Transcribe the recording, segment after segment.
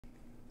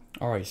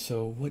Alright,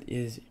 so what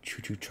is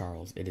Choo Choo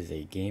Charles? It is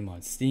a game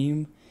on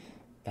Steam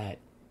that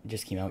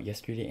just came out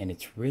yesterday and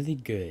it's really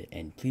good,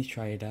 and please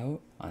try it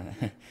out.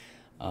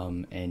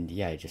 And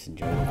yeah, just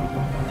enjoy the video.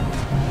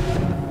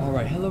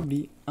 Alright, hello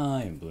everybody,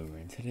 I'm Bloomer,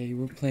 and today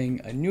we're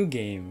playing a new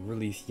game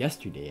released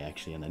yesterday,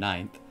 actually on the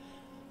 9th.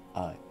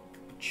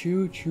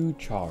 Choo Choo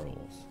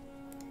Charles.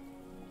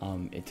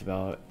 It's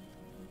about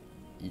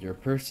you're a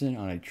person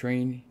on a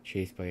train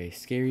chased by a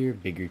scarier,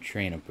 bigger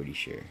train, I'm pretty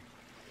sure.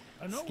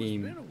 I know it's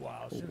been a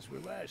while since we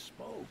last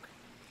spoke,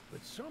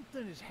 but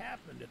something has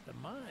happened at the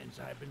mines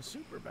I've been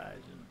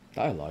supervising.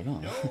 Dialogue,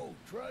 huh? No,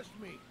 trust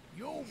me,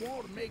 you'll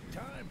want to make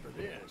time for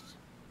this.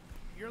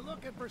 You're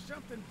looking for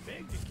something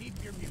big to keep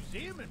your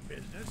museum in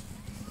business?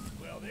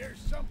 Well, there's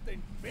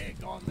something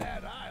big on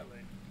that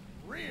island.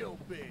 Real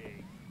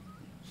big.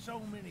 So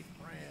many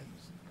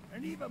friends,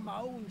 and even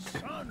my own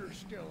son are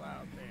still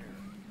out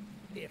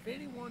there. If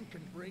anyone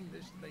can bring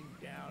this thing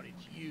down,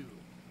 it's you.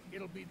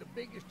 It'll be the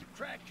biggest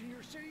attraction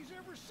your city's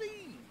ever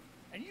seen.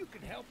 And you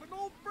can help an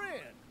old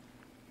friend.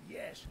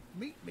 Yes,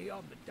 meet me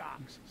on the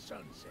docks at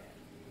sunset.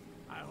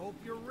 I hope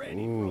you're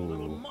ready for a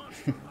little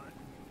monster hunt.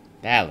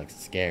 That looks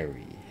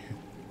scary.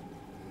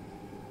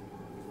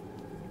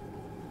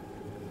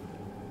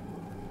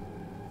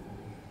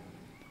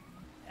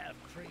 Half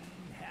train,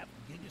 half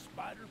giga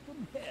spider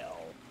from hell.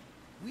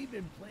 We've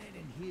been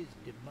planning his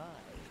demise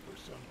for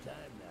some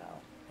time now,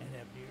 and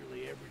have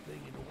nearly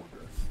everything in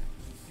order.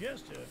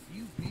 Just a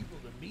few people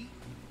to meet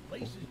and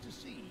places to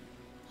see.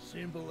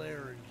 Simple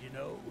errands, you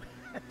know.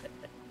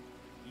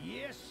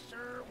 Yes,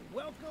 sir.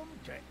 Welcome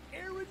to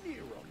Tmmrrw.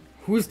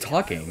 Who's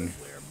talking?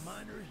 Where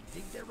miners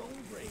dig their own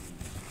graves.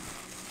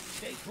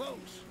 Stay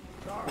close.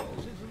 Charles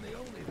isn't the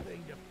only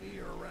thing to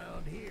fear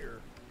around here.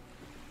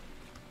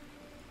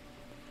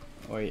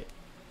 Wait.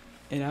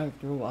 An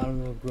actual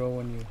item will grow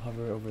when you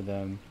hover over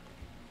them.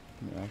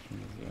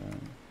 Interaction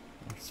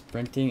is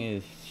sprinting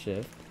is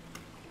shift.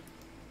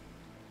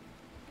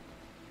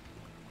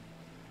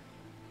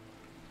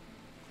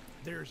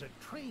 There's a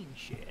train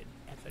shed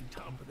at the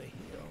top of the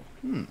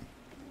hill.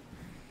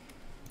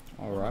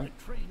 All One right. of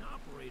the train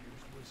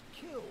operators was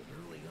killed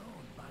early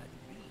on by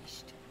the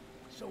beast,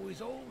 so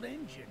his old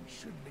engine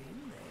should be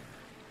in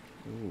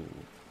there.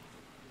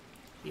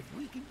 Ooh. If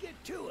we can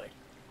get to it,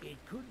 it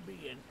could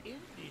be an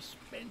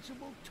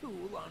indispensable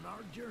tool on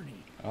our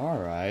journey. All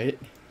right.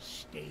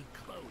 Stay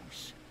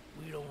close.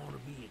 We don't want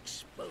to be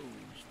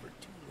exposed for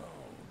too long.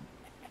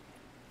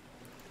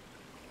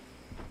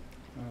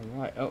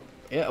 All right. Oh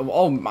yeah.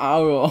 Oh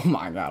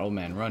my God. Oh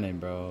man, running,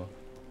 bro.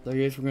 So I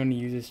guess we're gonna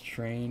use this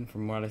train.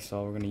 From what I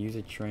saw, we're gonna use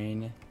a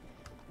train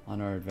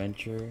on our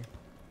adventure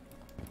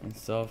and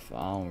stuff.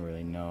 I don't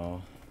really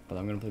know, but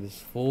I'm gonna play this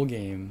full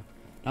game,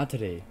 not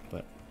today,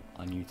 but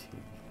on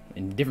YouTube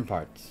in different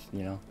parts.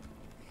 You know.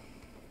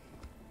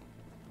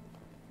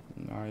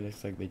 All right.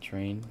 Looks like the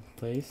train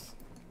place.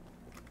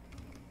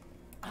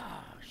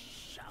 Ah,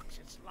 shucks,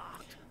 it's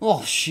locked.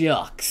 Oh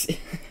shucks.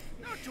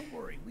 Not to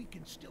worry, we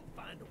can still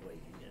find a way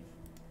in.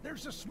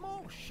 There's a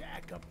small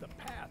shack up the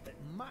path that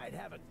might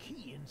have a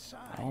key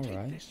inside. All Take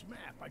right. this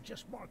map. I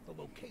just marked the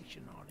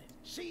location on it.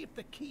 See if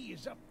the key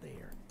is up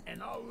there,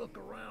 and I'll look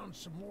around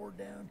some more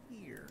down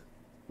here.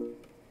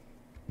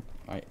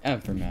 Alright,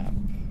 M for map.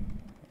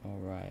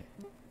 Alright.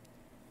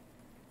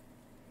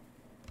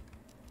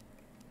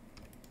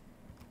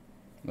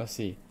 Let's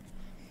see.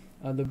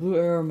 The blue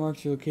arrow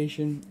marks your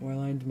location, white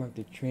lines mark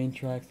the train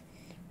tracks,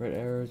 red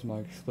arrows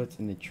mark splits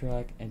in the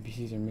track,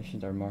 NPCs and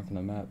missions are marked on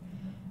the map.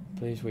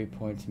 Place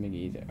waypoints to make it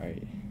easier.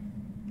 Alright.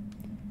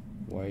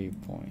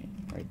 Waypoint.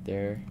 Right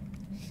there.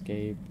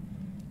 Escape.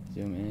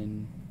 Zoom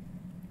in.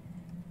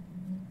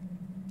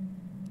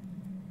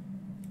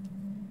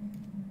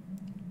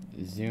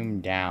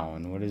 Zoom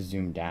down. What does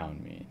zoom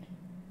down mean?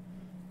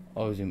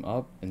 Oh, zoom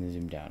up and then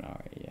zoom down.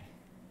 Alright, yeah.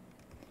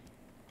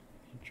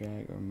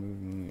 Drag or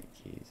move movement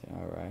keys.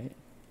 Alright.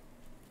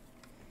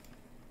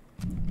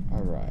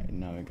 Alright,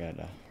 now we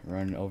gotta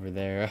run over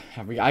there.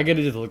 I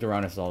gotta just look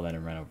around us all then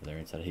and run over there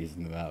instead of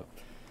using the map.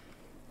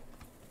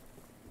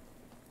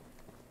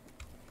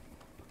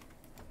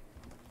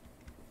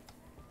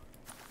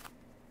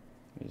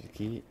 There's a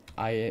key.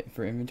 I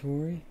for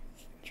inventory.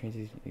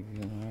 Alright.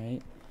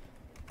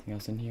 Anything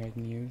else in here I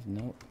can use?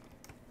 Nope.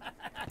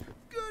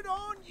 Good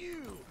on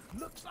you!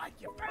 Looks like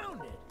you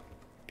found it.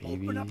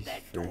 Babies Open up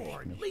that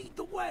door and first. lead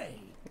the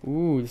way.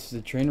 Ooh, this is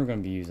the train we're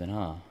gonna be using,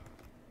 huh?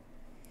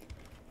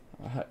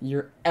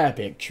 Your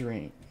epic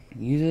train.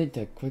 Use it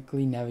to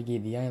quickly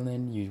navigate the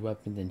island. Use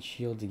weapons and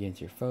shields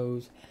against your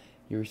foes.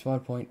 Your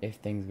respawn point if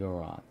things go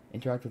wrong.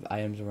 Interact with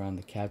items around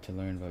the cab to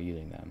learn about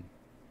using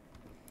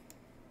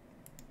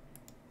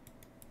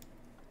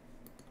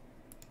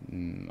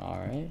them.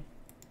 Alright.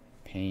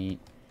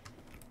 Paint.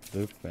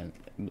 Blueprint.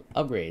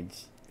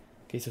 Upgrades.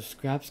 Okay, so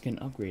scraps can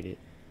upgrade it.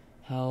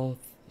 Health,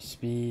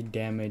 speed,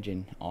 damage,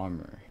 and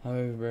armor.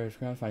 However,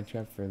 scrap, find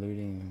scrap for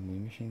looting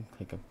and mission.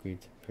 Click upgrade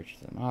to purchase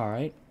them.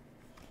 Alright.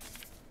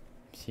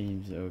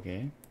 Seems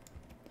okay.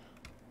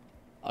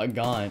 A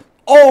gun.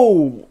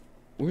 Oh!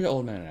 Where's the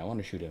old man? I want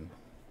to shoot him.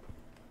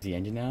 Is the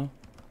engine now?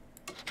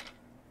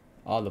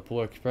 Oh, the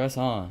Polar Express,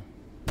 huh?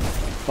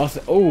 Bust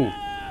it. Oh!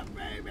 Yeah,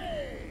 baby!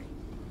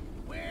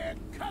 We're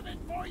coming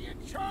for you,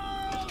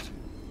 Charles!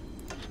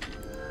 Do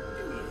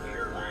you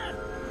hear that?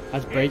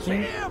 That's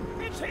breaking? It's him!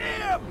 It's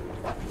him!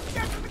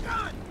 Get to the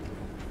gun!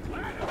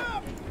 Light him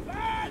up!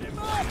 Light him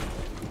up!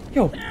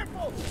 Yo!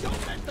 Careful!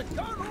 Don't let the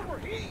gun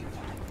overheat!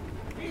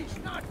 He's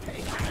not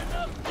taking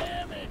enough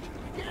damage!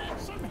 Get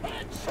some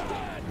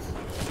headshots!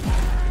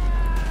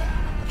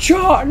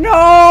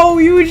 No!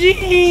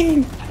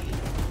 Eugene!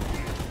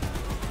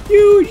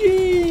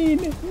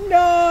 Eugene!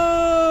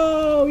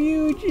 No!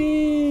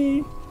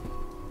 Eugene!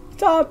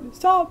 Stop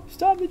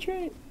the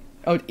train!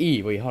 Oh, it's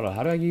E. Wait, hold on.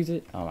 How do I use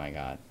it? Oh my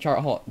god.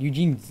 Hold on.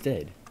 Eugene's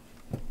dead.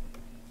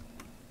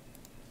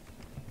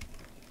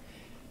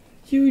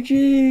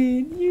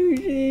 Eugene!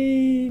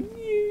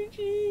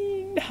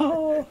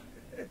 No!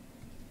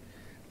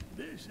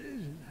 This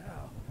isn't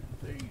how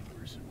things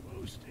were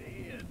supposed to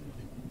end.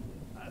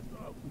 I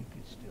thought we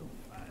could still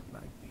fight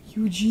like these.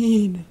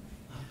 Eugene!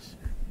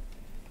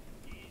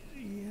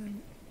 Easy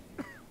in,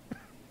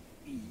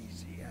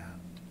 easy out.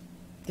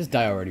 Just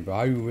die already, bro.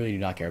 I really do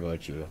not care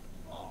about you.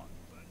 On,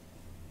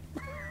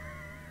 but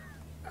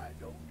I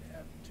don't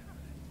have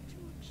time to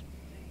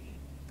explain.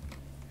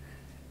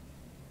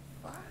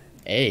 Fine,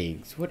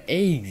 Eggs? What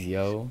eggs,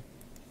 yo?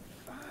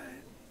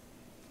 fine.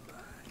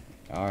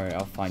 Alright,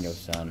 I'll find your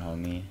son,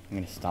 homie. I'm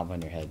gonna stomp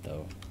on your head,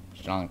 though.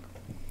 Stonk.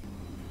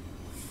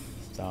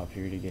 Stop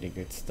here to get a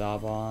good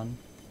stop on.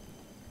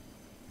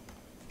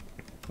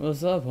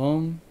 What's up,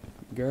 home?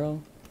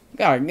 Girl?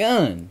 Got a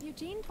gun!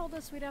 Eugene told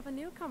us we'd have a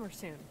newcomer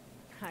soon.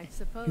 I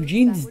suppose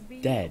Eugene's that would be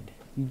you. dead.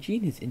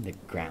 Eugene is in the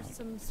There's ground.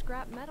 some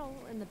scrap metal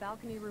in the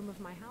balcony room of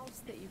my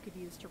house that you could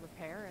use to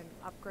repair and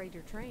upgrade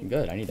your train.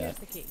 Good, I need Here's that.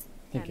 the key.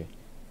 Thank And you.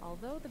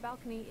 although the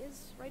balcony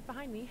is right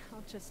behind me,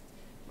 I'll just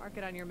mark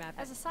it on your map.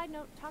 As a side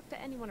note, talk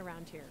to anyone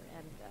around here,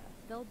 and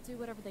they'll do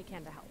whatever they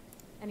can to help.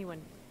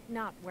 Anyone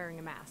not wearing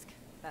a mask,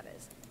 that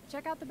is.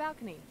 Check out the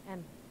balcony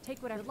and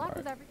take whatever. Good luck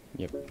with every.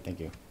 Yep, thank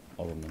you.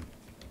 All of them.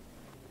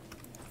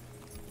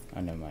 I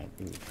know my.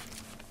 Ooh.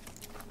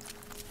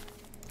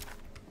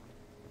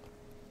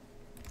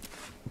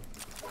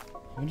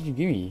 What did you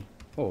give me?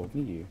 Oh,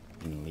 thank you.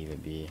 Didn't leave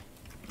it be.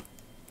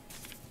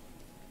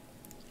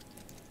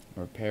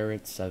 Repair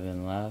it,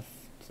 7 left.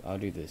 I'll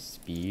do the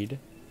speed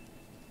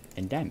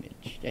and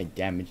damage. Yeah,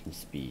 damage and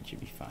speed should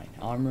be fine.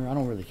 Armor, I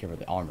don't really care about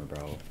the armor,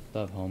 bro.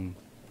 What's up,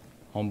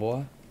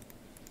 homeboy?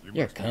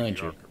 You're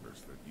country.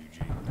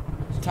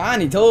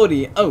 Tiny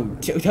Toady. Oh,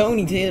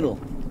 Tony Tittle.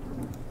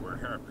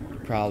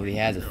 Probably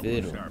has a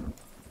fiddle.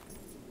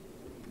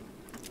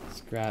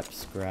 Scrap.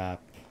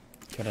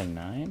 Got a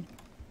 9?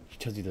 She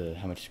tells you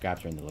how much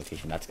scraps are in the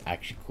location. That's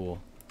actually cool.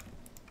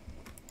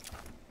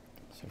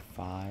 So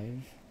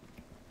 5.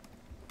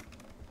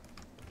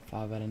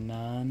 5 out of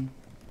 9.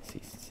 Let's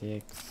see,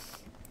 6.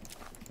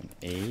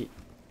 8.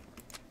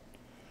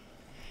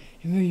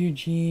 Even though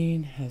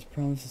Eugene has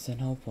promised to send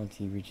help once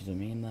he reaches the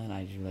mainland,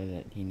 I just realized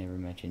that he never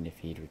mentioned if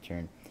he'd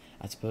return.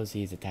 I suppose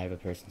he is the type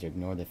of person to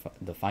ignore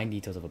the fine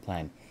details of a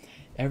plan.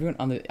 Everyone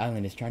on the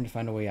island is trying to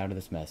find a way out of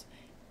this mess,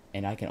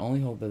 and I can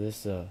only hope that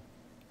this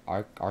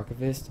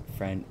archivist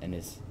friend and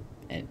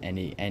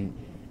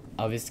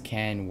of his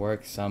can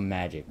work some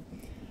magic.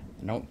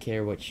 I don't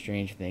care what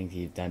strange things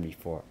he's done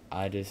before,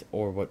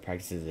 or what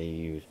practices they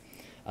use,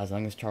 as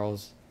long as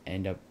Charles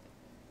ends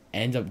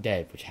up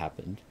dead, which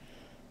happened.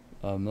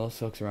 Most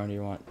folks around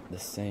here want the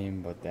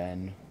same, but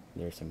then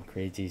there's some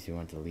crazies who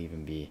want to leave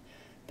him be.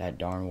 That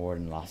darn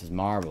warden lost his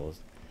marbles.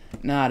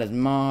 Not his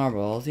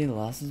marbles, he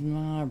lost his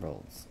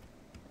marbles.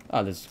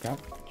 Oh, there's scrap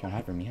trying to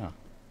hide from me, huh?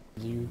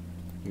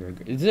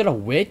 Is it a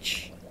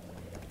witch?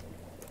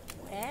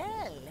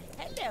 Well,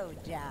 hello,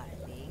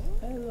 darling.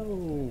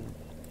 Hello.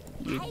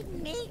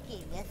 I'm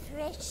making a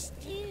fresh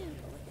stew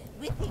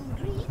with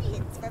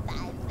ingredients from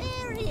my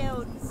very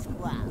own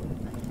swamp.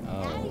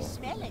 Oh. I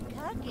smell a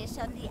carcass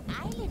on the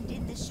island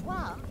in the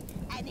swamp,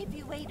 and if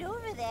you wait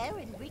over there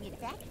and bring it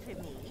back for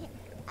me,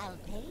 I'll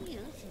pay you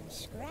some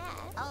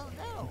scrap.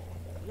 Although,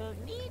 you'll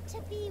need to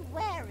be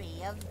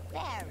wary of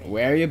Barry.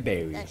 Wary of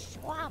Barry. The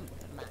swamp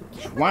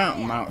monkey. Swamp Look out for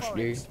monster.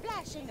 him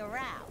splashing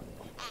around.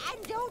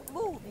 And don't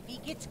move if he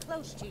gets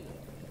close to you.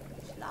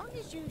 As long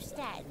as you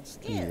stand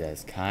still. He's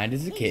as kind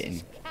as a He's kitten.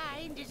 as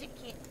kind as a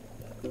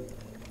kitten.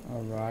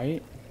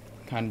 Alright.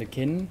 Kind of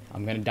kitten.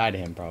 I'm gonna die to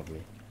him,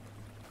 probably.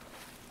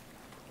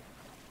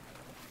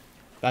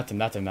 That's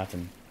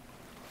him.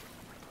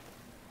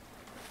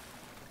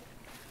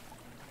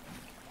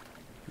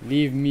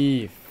 Leave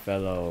me,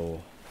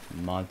 fellow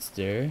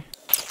monster.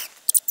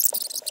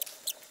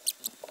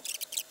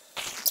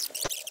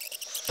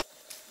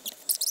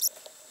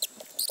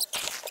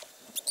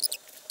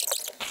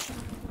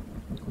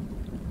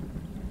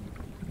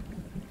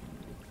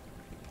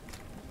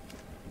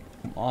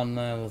 Come on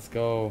now, let's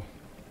go.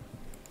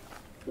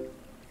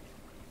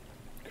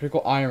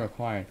 Critical iron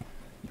required.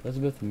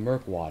 Elizabeth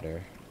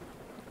Merkwater.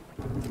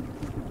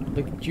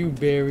 Look at you,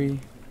 Barry.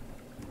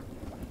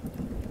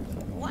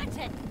 What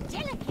a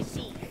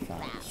delicacy you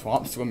found.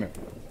 Swamp swimmer.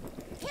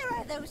 Here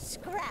are those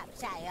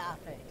scraps I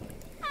offered.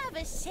 Have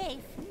a safe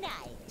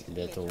night,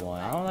 Little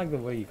one. I don't like the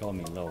way you call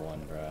me little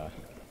one, bruh.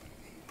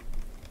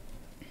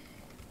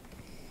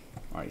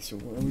 Alright, so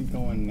where are we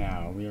going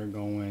now? We are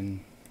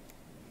going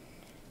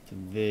to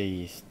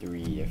these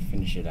three to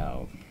finish it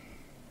out.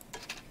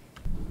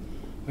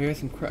 We got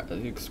some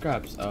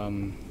scraps.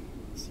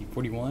 Let's see,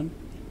 41.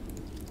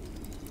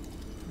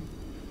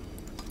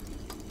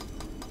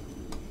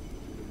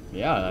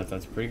 Yeah,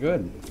 that's pretty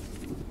good.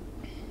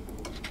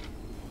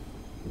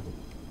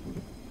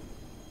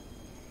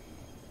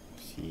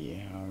 Let's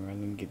see, let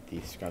me get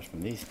these scraps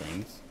from these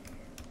things.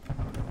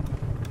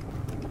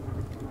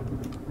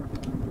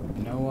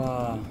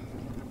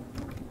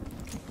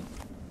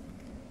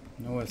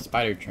 No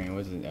spider train,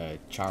 wasn't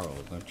Charles,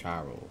 no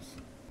Charles.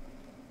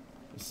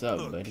 What's up,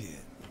 Look, buddy? kid,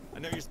 I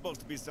know you're supposed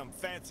to be some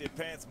fancy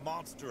pants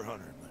monster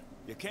hunter, but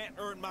you can't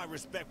earn my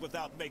respect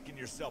without making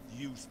yourself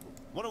useful.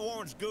 One of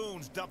Warren's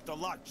goons dumped a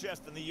locked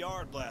chest in the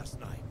yard last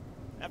night.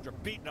 After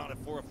beating on it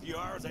for a few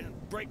hours, I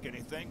didn't break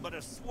anything but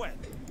a sweat.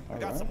 I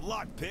got some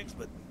lock picks,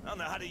 but I don't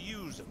know how to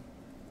use them.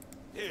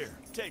 Here,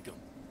 take them.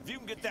 If you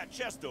can get that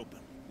chest open,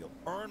 you'll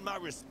earn my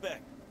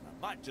respect.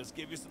 I might just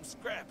give you some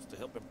scraps to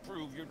help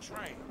improve your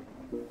train.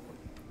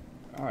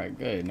 Alright,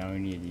 good. Now we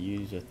need to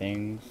use the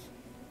things.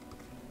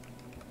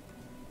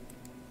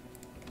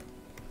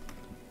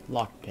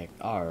 Lockpick.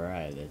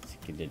 Alright, let's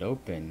get it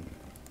open.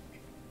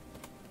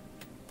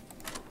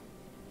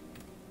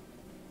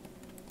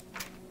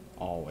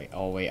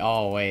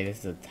 Oh wait, this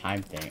is a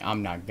time thing.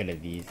 I'm not good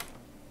at these.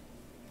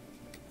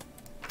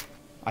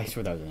 I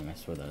swear that was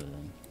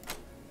in.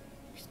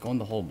 Just go in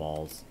the hole,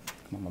 balls.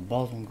 Come on, my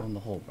balls won't go in the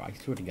hole, bro. I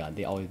swear to God,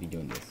 they always be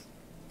doing this.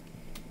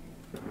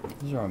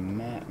 These are a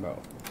map, bro.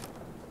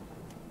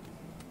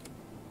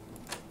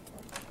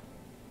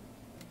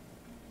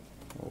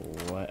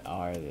 What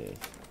are this?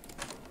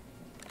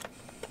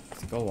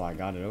 Let's go, I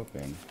got it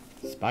open.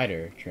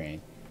 Spider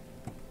train.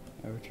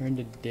 I return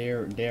to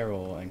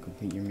Daryl and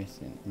complete your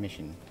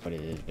mission. But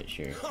it is a bit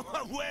sure.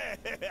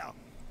 Well,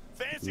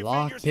 fancy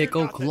Lock fingers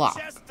pickle got the clock.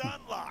 chest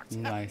unlocked.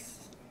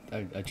 Nice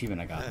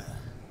achievement I got.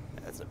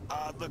 That's an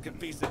odd-looking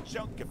piece of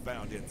junk you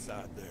found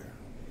inside there.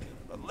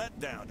 A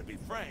letdown, to be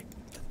frank.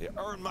 You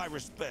earned my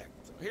respect.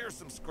 So here's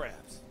some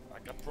scraps,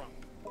 like I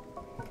promised.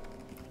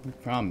 You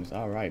promise.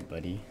 All right,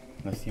 buddy.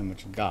 Let's see how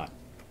much you got.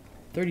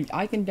 30.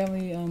 I can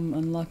definitely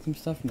unlock some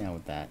stuff now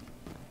with that.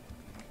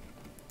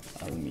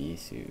 Let me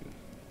see.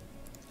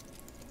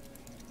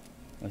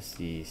 Let's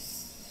see.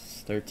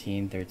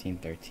 13.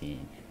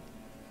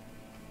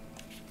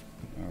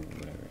 Or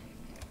whatever.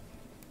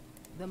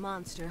 The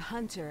monster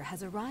hunter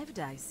has arrived,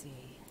 I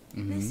see.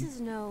 This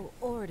is no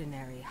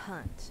ordinary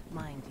hunt,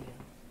 mind you.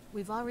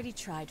 We've already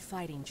tried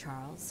fighting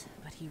Charles,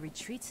 but he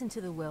retreats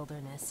into the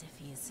wilderness if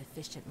he is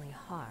sufficiently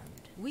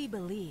harmed. We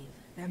believe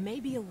there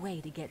may be a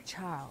way to get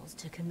Charles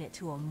to commit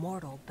to a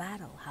mortal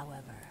battle,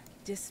 however.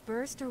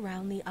 Dispersed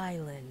around the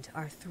island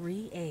are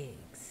 3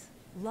 eggs,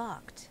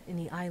 locked in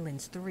the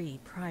island's 3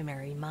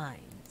 primary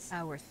mines.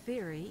 Our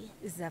theory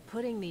is that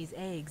putting these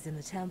eggs in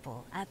the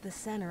temple at the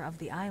center of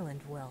the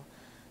island will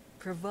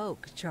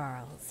provoke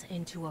Charles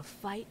into a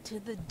fight to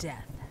the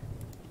death.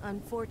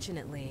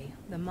 Unfortunately,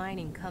 the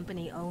mining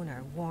company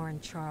owner, Warren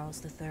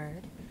Charles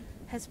III,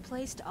 has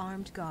placed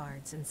armed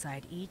guards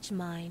inside each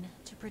mine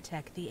to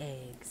protect the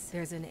eggs.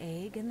 There's an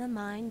egg in the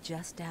mine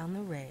just down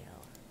the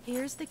rail.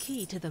 Here's the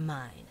key to the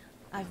mine.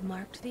 I've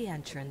marked the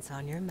entrance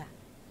on your map.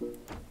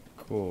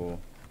 Cool.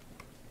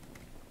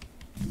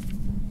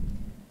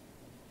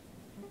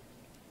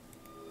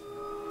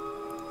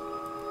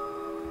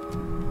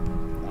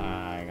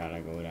 I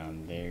gotta go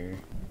down there.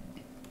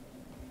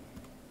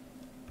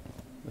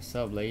 What's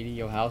up, lady?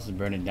 Your house is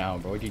burning down,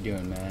 bro. What you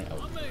doing, man?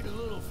 I made a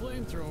little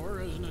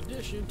flamethrower as an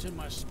addition to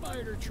my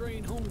spider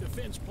train home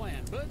defense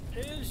plan, but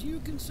as you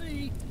can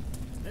see,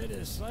 it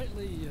is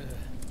slightly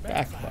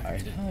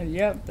backfired.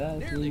 Yep, that's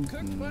Nearly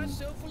cooked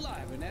myself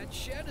alive in that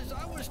shed as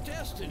I was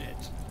testing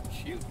it.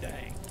 Shoot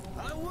dang.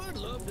 I would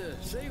love to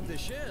save the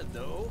shed,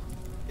 though.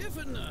 If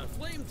a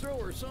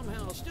flamethrower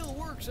somehow still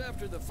works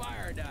after the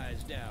fire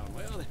dies down,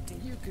 well,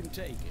 you can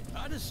take it.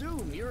 I'd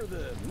assume you're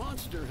the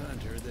monster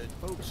hunter that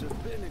folks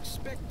have been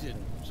expecting,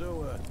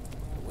 so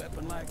a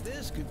weapon like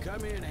this could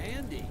come in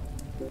handy.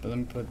 But let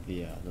me put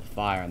the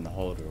fire on the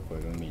holder real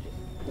quick. Let me just.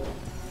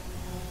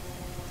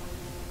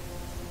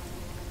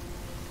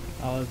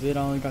 Oh, that's it.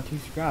 I only got 2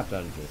 scraps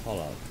out of this.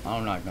 Hold up.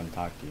 I'm not gonna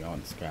talk to you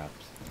on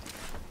scraps.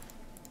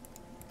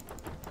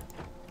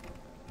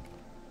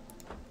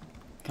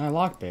 Can I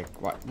lockpick?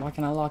 Why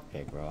can I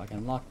lockpick, bro? I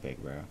can lockpick,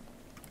 bro.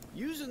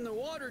 Using the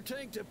water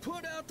tank to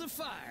put out the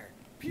fire.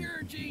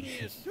 Pure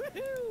genius.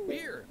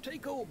 Here,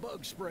 take old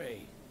bug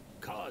spray.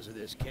 Cause of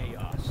this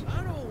chaos.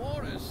 I don't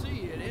want to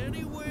see it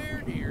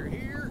anywhere near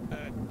here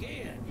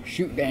again.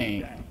 Shoot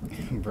dang.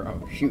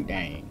 Bro, shoot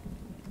dang.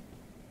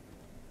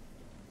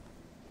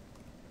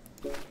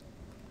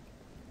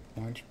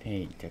 Orange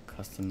paint to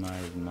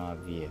customize my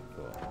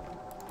vehicle.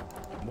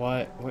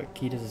 What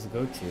key does this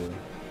go to?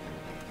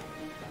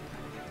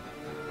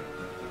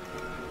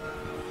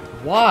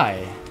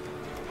 Why?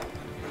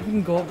 You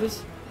can go up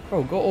this?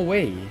 Bro, go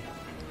away.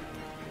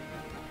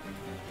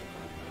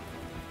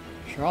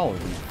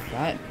 Charles, you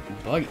fat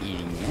bug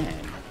eating man.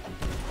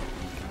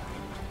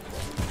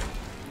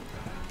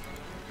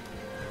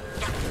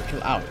 Yo,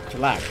 chill out.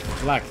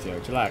 Chillax, yo.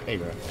 Chillax. Hey,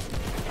 bro.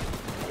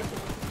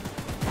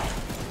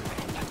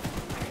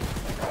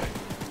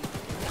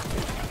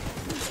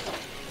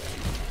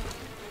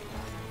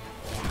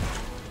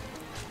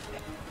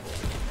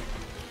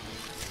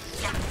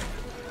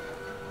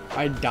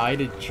 I died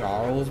to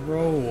Charles,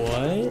 bro.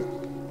 What?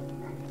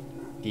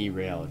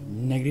 Derailed.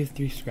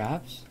 -3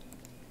 scraps?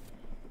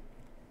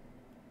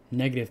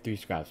 -3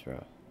 scraps,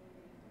 bro.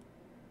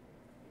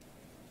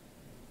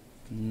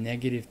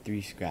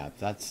 -3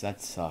 scraps. That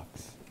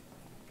sucks.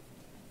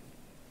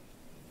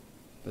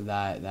 But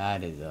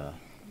that is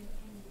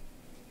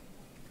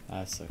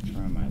that sucks.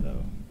 Where am I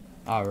though?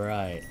 All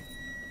right.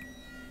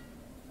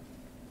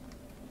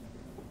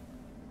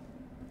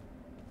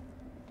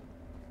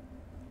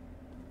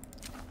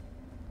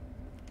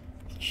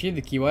 Shit,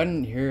 the key. Why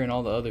didn't her and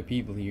all the other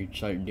people here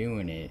start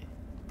doing it?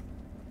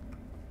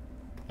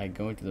 Like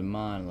going to the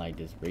mon, like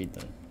just raid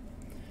them.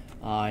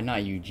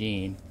 Not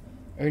Eugene.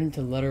 Earned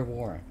to letter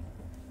Warren.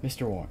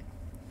 Mr. Warren.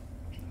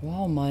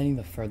 While mining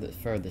the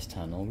furthest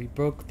tunnel, we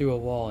broke through a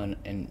wall and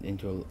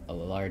into a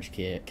large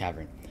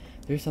cavern.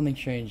 There's something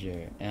strange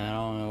here, and I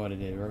don't know what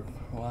it is. We're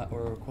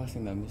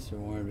requesting that Mr.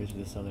 Warren visit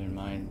the southern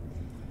mine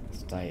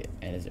site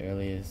at his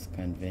earliest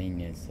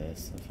convenience.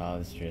 As the file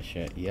is just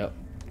shit. Yep.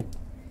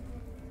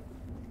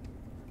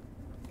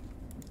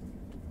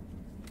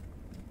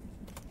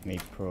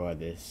 Make pro of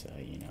this,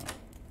 you know,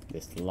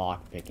 this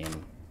lock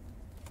picking.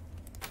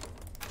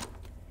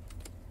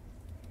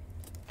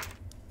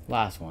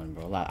 Last one,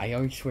 bro. I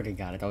always swear to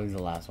God, it's always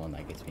the last one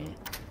that gets me.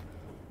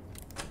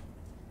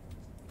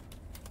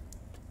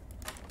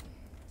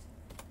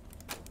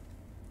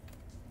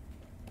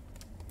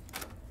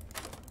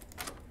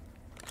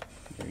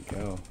 There we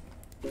go.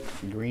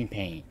 Green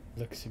paint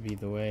looks to be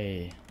the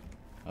way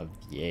of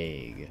the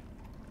egg.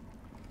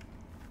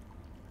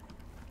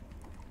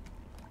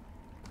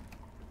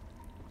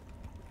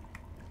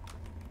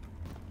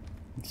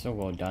 It's so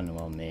well done and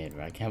well made,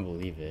 but I can't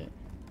believe it.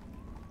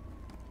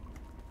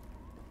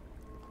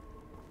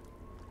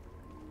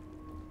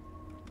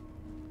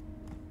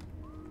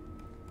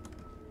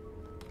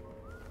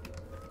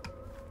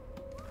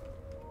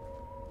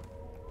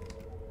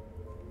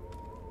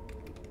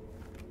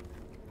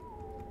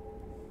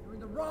 You're in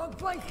the wrong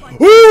place, my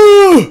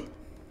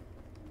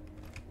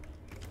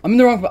I'm in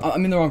the wrong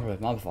place.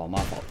 My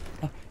fault.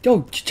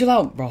 Yo, chill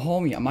out, bro,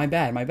 homie. My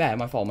bad. My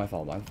fault.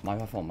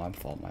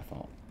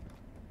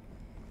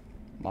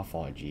 My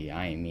fault, G.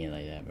 I ain't mean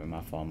like that, bro.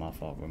 My fault,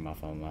 bro. My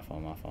fault.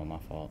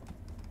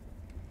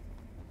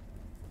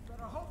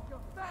 Better hope you're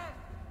fat.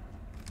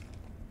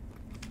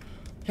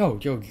 Yo,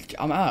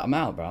 I'm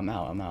out, bro. I'm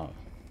out.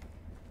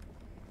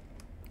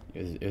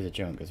 It was a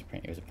joke. It was a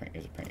prank, bro.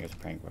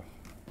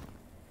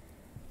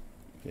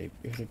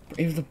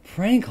 It was a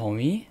prank,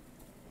 homie.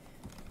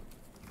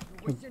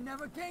 I wish you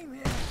never came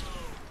here.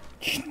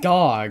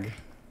 Dog.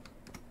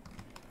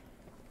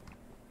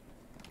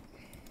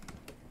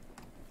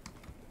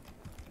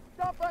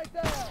 Stop right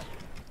there.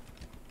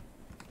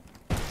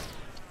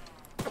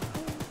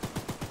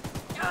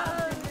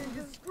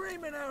 You're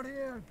screaming out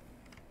here.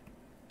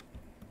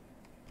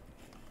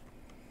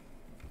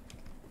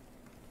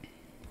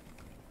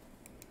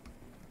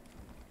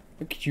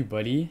 Look at you,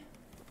 buddy.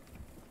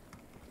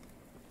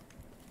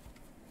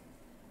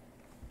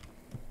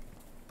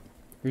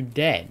 You're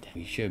dead.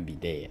 You should be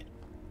dead.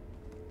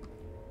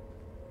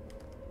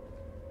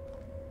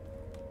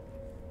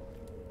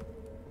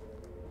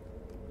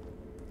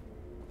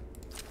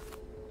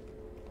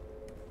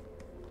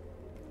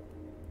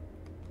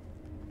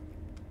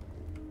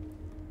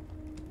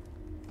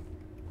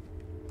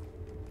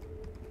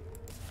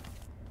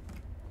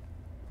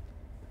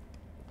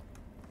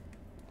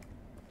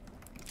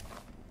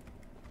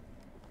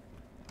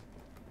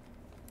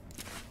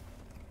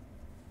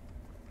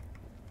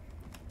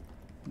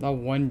 That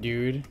one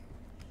dude.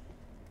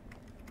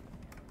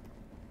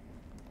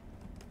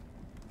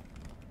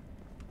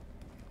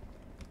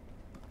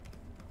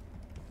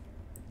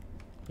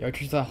 Yo,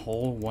 just that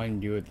whole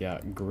one dude with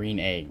that green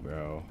egg,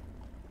 bro.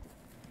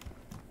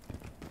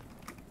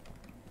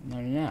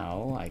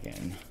 Now I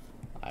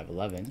have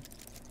 11.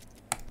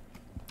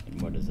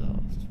 And what is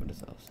else? What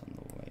is else on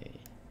the way?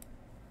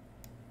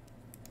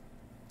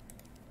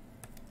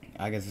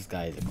 I guess this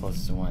guy is the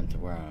closest one to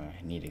where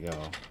I need to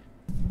go.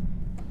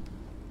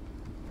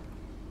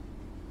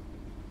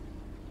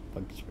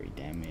 Bug spray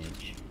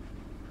damage.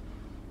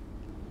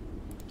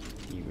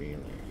 Derailer.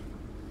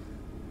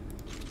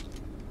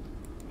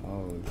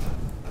 Oh.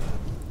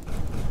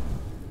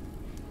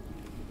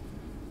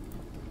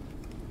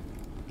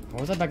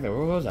 What was that back there?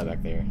 What was that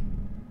back there?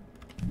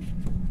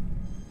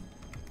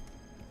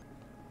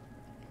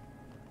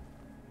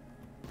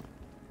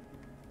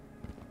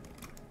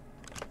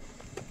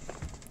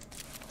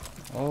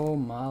 Oh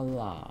my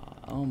la.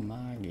 Oh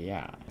my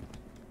god.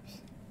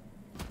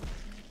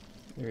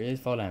 There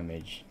is fall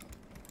damage.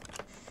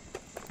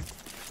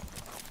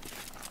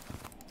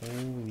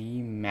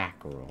 Holy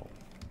mackerel.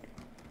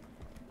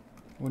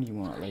 What do you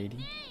want, lady?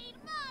 Need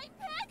my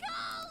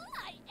pickles!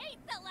 I ate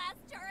the last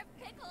jar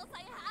of pickles I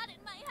had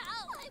in my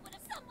house. I would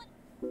have someone.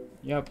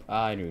 Yep,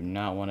 I do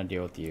not want to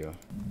deal with you.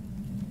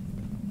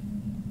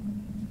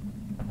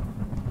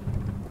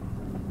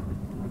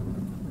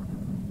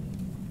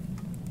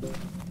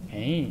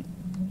 Paint.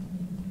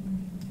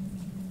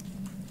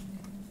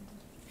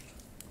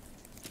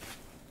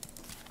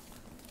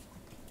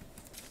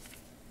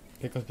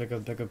 Pickles,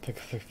 pickles, pickles,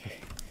 pickles, pickles.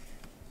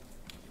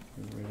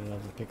 Really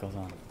love the pickles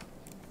on.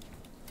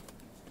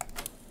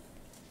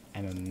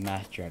 I'm a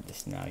master at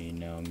this now, you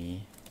know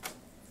me.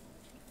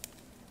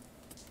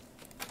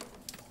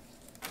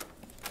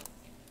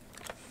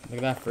 Look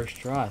at that first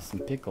straw, some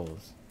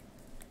pickles.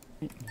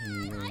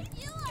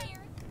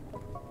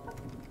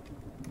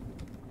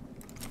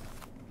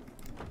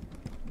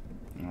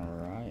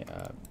 Alright,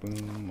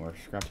 boom, more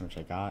scraps, which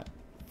I got.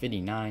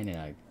 59 and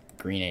a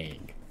green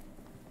egg.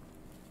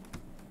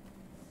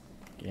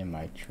 Get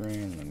my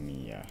trim, let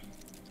me,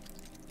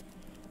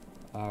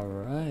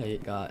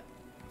 Alright, got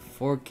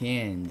 4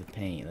 cans of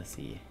paint, let's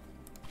see.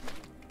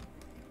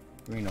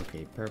 Green,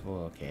 okay,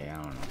 purple, okay, I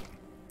don't know.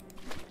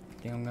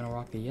 I think I'm gonna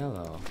rock the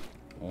yellow.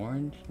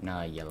 Orange?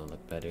 Nah, yellow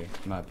look better,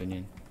 in my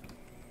opinion.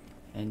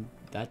 And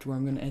that's where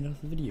I'm gonna end off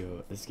the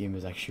video. This game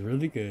is actually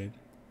really good.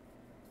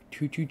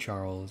 Choo Choo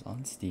Charles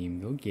on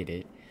Steam, go get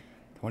it.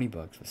 20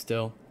 bucks, but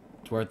still,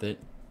 it's worth it.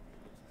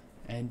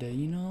 And,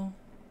 you know,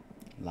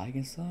 like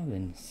and sub,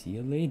 and see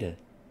you later,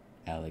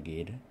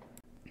 alligator.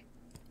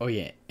 Oh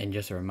yeah, and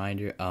just a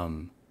reminder,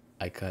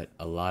 I cut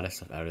a lot of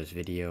stuff out of this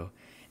video,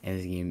 and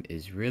this game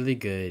is really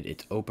good.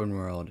 It's open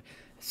world,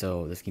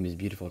 so this game is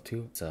beautiful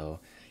too. So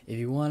if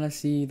you want to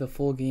see the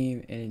full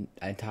game in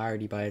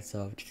entirety by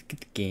itself, just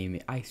get the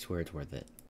game. I swear it's worth it.